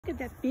at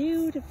that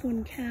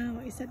beautiful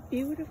cow. Is that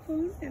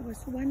beautiful? There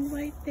was one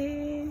right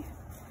there,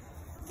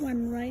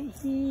 one right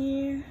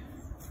here.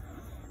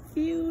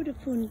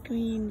 Beautiful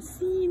green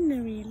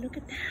scenery. Look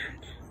at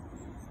that.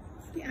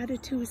 The other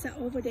two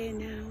are over there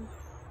now.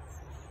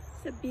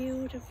 So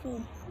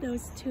beautiful.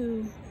 Those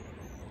two.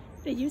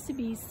 They used to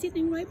be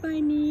sitting right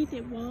by me. They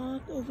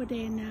walk over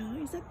there now.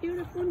 Is that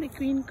beautiful? The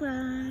green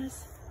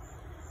grass.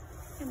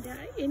 And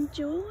they're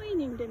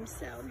enjoying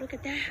themselves. Look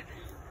at that.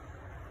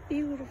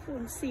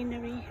 Beautiful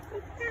scenery.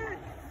 Look at that.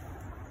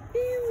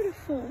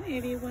 Beautiful,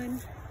 everyone.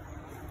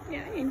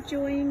 Yeah,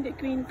 enjoying the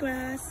green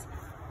grass.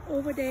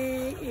 Over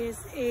there is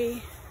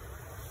a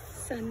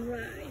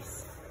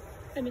sunrise.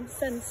 I mean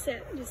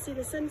sunset. You see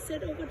the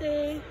sunset over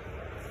there?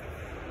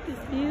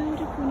 These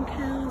beautiful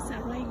cows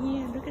are right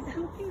here. Look at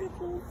how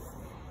beautiful.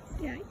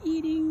 They are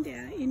eating, they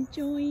are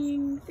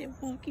enjoying, they're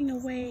walking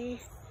away.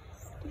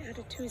 The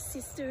other two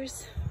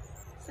sisters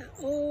are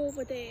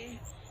over there.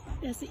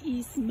 That's the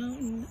East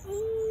Mountain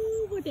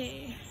over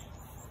there.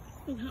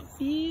 Look how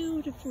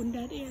beautiful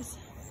that is.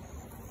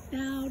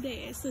 Down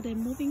there, so they're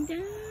moving down.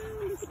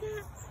 Look at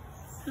that.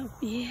 How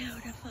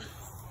beautiful.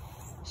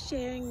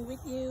 Sharing with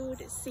you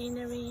the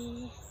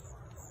scenery.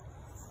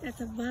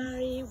 That's a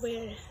valley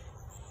where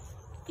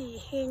the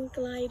hang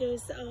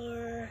gliders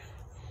are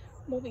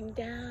moving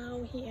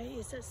down. Here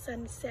is a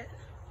sunset.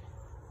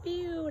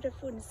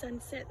 Beautiful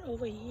sunset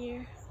over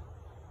here.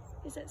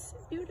 Is that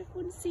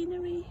beautiful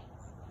scenery?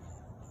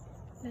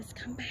 Let's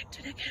come back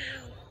to the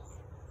cow.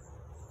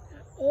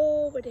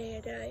 Over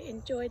there, they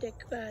enjoy the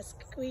grass,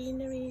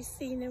 greenery,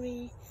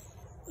 scenery.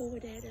 Over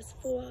there, there's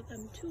 4 of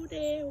them. 2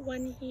 there,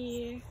 1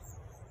 here,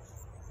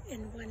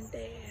 and 1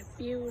 there.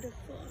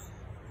 Beautiful.